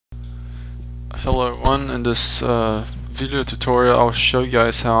Hello everyone, in this video tutorial I'll show you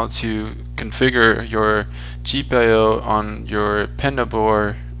guys how to configure your GPIO on your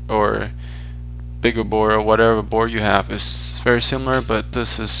Pandaboard or bigger board or whatever board you have. It's very similar, but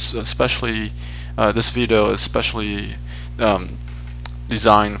this is especially this video is specially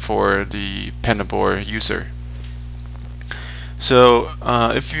designed for the Pandaboard user. So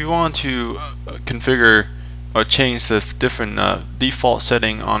if you want to configure or change the different default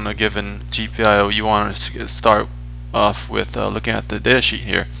setting on a given GPIO, you want to start off with looking at the datasheet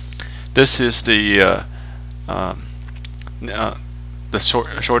here. This is the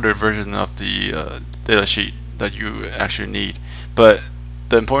shorter version of the datasheet that you actually need. But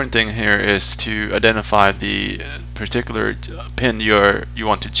the important thing here is to identify the particular pin you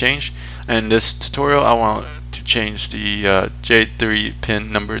want to change. And in this tutorial, I want to change the J3 pin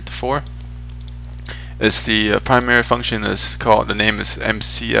number to 4. Is the primary function is called, the name is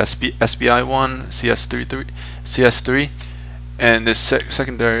SBI1 CS3, and the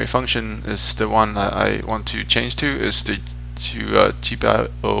secondary function is the one that I want to change to, is the GPIO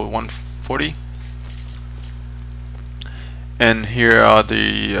 140. And here are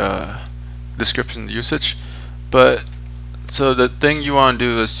the description usage. But so the thing you want to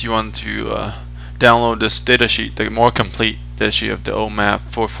do is you want to download this datasheet, the more complete datasheet of the OMAP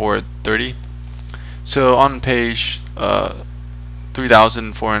 4430. So on page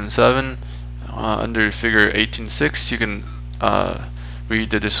 3407, under figure 18.6, you can read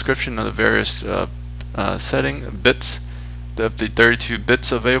the description of the various setting bits, the 32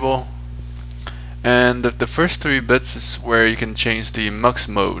 bits available, and the first 3 bits is where you can change the MUX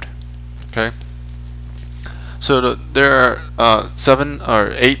mode. Okay. So there are 7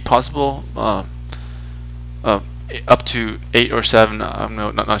 or 8 possible, up to 8 or 7. I'm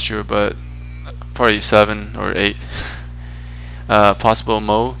not sure, but probably 7 or 8 possible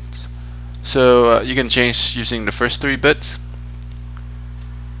modes. So you can change using the first 3 bits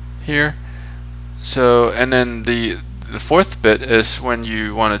here. So, and then the 4th bit is when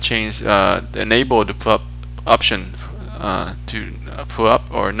you want to change enable the pull up option to pull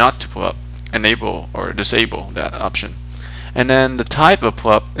up or not to pull up, enable or disable that option. And then the type of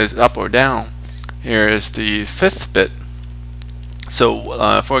pull up is up or down. Here is the 5th bit.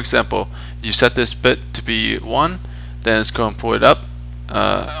 So for example, you set this bit to be 1, then it's going to pull it up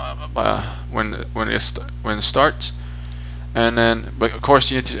when it starts, and then, but of course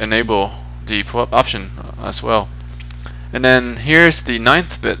you need to enable the pull up option as well. And then here's the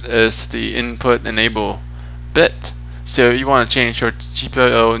 9th bit, is the input enable bit. So you want to change your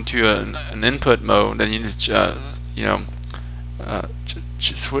GPIO into an input mode, then you need to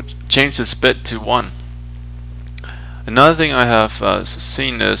change this bit to 1. Another thing I have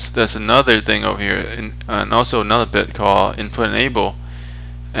seen is there's another thing over here, and also another bit called input enable,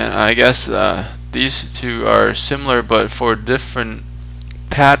 and I guess these two are similar but for different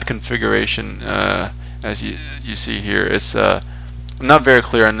pad configuration. As you see here, it's not very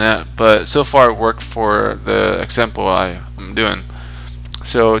clear on that, but so far it worked for the example I'm doing.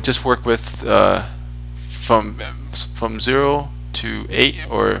 So just work with from 0 to 8,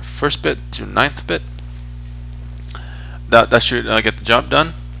 or first bit to 9th bit. That should get the job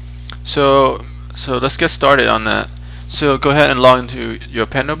done. So let's get started on that. So go ahead and log into your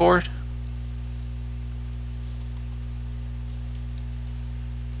Pandaboard.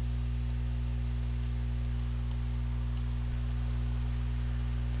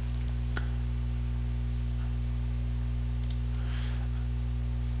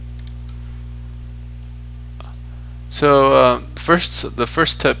 So the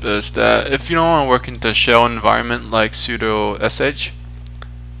first tip is that if you don't want to work in the shell environment like sudo sh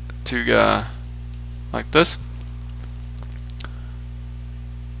to like this,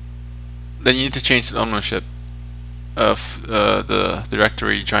 then you need to change the ownership of the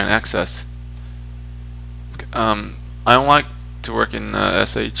directory you're trying to access. I don't like to work in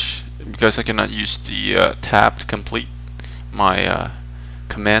sh because I cannot use the tab to complete my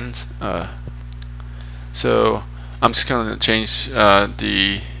commands. So I'm just going to change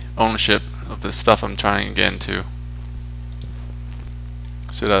the ownership of the stuff I'm trying to get into,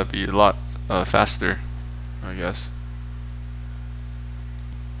 so that'll be a lot faster, I guess.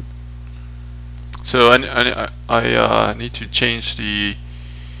 So I need to change the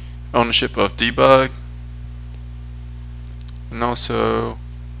ownership of debug, and also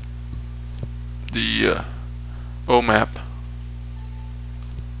the OMAP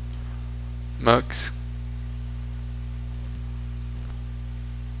MUX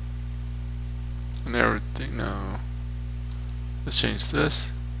and everything. Now let's change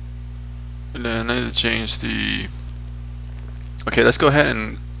this, and then I need to change the. Okay, let's go ahead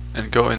and go in